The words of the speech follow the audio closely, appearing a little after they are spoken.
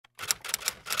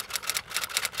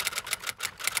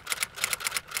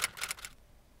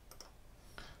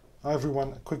Hi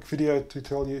everyone, a quick video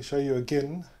to show you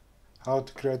again how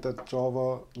to create that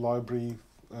Java library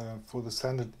for the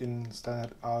standard in,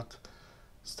 standard out,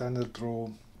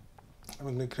 StdDraw. I'm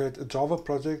going to create a Java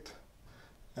project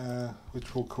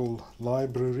which we'll call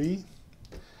library.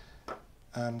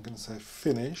 I'm going to say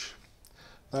finish.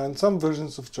 Now in some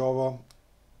versions of Java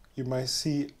you may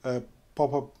see a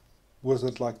pop-up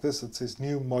wizard like this. It says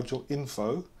new module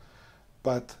info,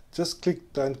 but just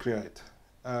click don't create.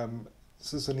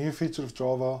 This is a new feature of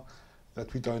Java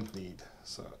that we don't need,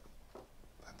 so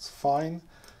that's fine.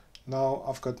 Now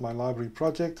I've got my library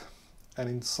project, and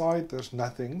inside there's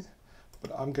nothing,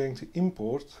 but I'm going to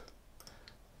import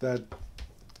that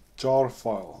jar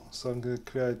file. So I'm going to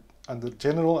create, under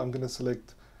general, I'm going to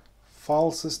select file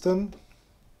system,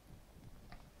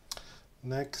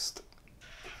 next.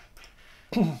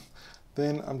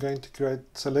 Then I'm going to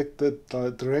select the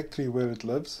directory where it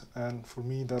lives, and for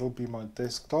me that'll be my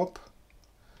desktop.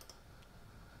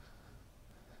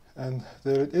 And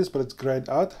there it is, but it's grayed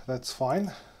out. That's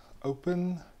fine.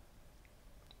 Open.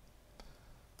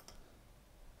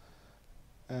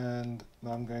 And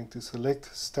now I'm going to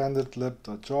select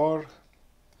stdlib.jar,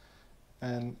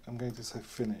 and I'm going to say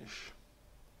finish.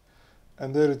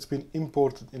 And there it's been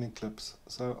imported in Eclipse.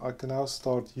 So I can now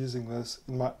start using this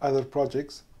in my other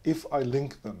projects if I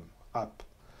link them up.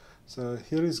 So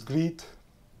here is greet.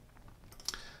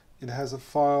 It has a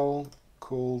file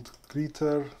called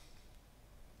greeter,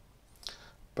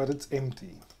 but it's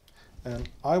empty. And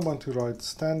I want to write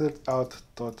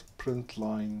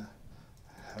standardout.println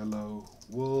hello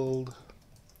world.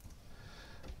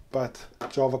 But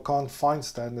Java can't find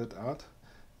standard out.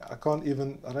 I don't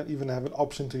even have an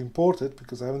option to import it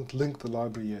because I haven't linked the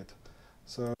library yet.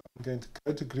 So I'm going to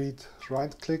go to greet,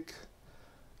 right click,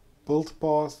 build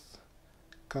path,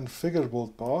 configure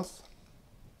build path,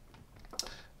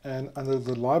 and under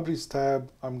the libraries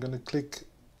tab I'm going to click,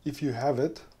 if you have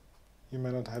it, you may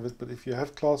not have it, but if you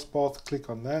have class path, click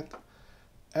on that,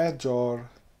 add jar,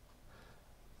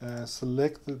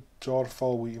 select the jar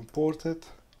file we imported,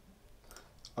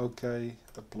 OK,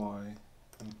 apply,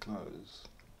 and close.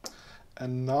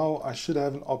 And now I should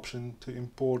have an option to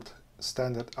import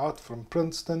standard out from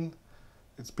Princeton.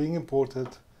 It's being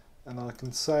imported, and I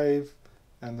can save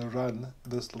and run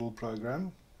this little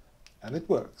program, and it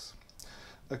works.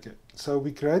 Okay, so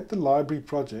we create the library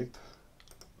project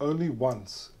only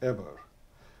once ever,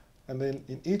 and then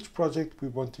in each project we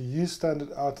want to use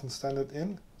standard out and standard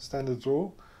in,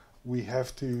 StdDraw. We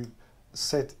have to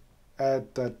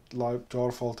add that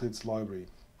jar file to its library,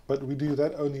 but we do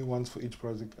that only once for each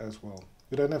project as well.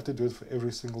 We don't have to do it for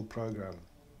every single program.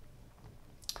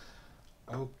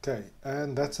 Okay,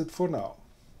 and that's it for now.